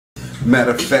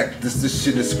Matter of fact, this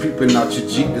shit is creeping out your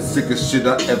Jeep. The sickest shit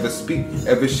I ever speak,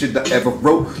 every shit I ever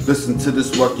wrote. Listen to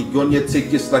this walkie on your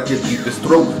tickets like your deepest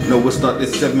throat. No, it's not the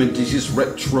 70s, it's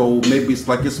retro. Maybe it's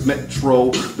like it's Metro.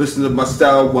 Listen to my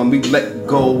style when we let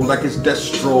go, like it's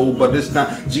Destro. But it's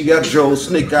not G.I. Joe,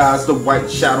 Snake Eyes, the white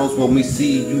shadows when we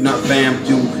see you, not vamp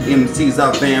you. MCs,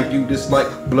 I vamp you. This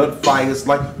like blood fires,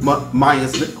 like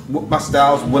Mayans. Look with my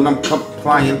styles when I'm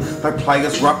complying. Like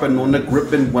pliers rapping on the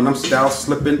gripping when I'm style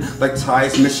slipping. Like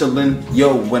ties Michelin.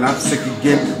 Yo, when I'm sick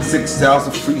again, 6 styles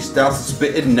of freestyles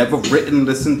spitting, never written.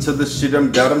 Listen to the shit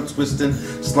I'm twisting.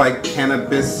 It's like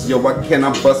cannabis. Yo, I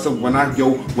cannot bust it when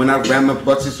I ram my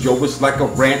butches. Yo, it's like a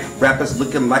rant. Rappers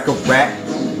looking like a rat.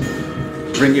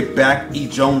 Bring it back, E.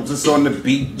 Jones is on the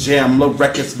beat. Jam, low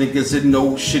records, niggas that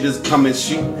know shit is coming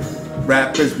cheap.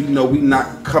 Rappers, we know we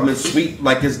not coming sweet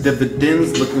like it's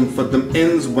dividends. Looking for them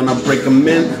ends when I break them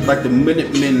in like the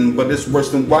Minutemen. But it's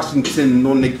worse than Washington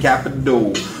on the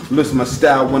Capitol. Listen my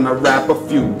style when I rap a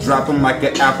few. Drop them like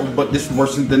an apple, but it's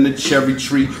worse than the cherry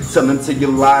tree. Telling to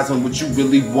your lies on what you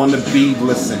really wanna be.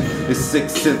 Listen, it's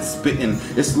 6 cents spitting.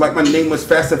 It's like my name was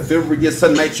Fast and Furious,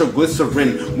 a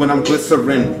nitroglycerin. When I'm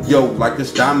glycerin, yo, like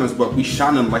it's diamonds, but we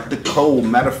shining like the coal.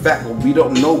 Matter of fact, well, we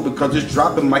don't know because it's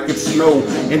dropping like it's snow.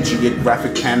 In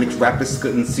geographic panics, rappers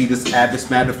couldn't see this average.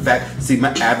 Matter of fact, see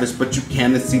my average, but you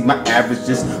can't see my average.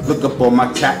 Just look up all my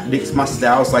tactics, my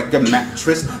styles like a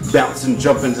mattress, bouncing,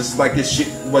 jumping. Just like this shit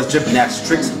was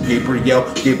gymnastics.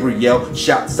 Gabriel,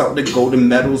 shouts out the golden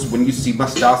medals when you see my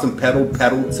styles and pedal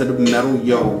to the metal,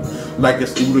 yo. Like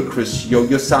it's ludicrous, yo,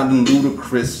 you're sounding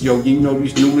ludicrous, yo. You know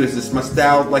these noodles, it's my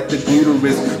style like the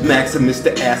gluterus. Maximus,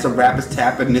 the ass of rappers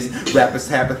tapping this, rappers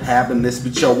having this,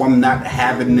 but yo, I'm not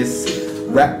having this.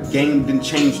 Rap game done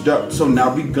changed up, so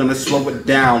now we gonna slow it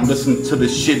down. Listen to the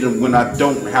shit and when I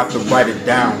don't have to write it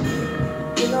down.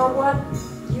 You know what?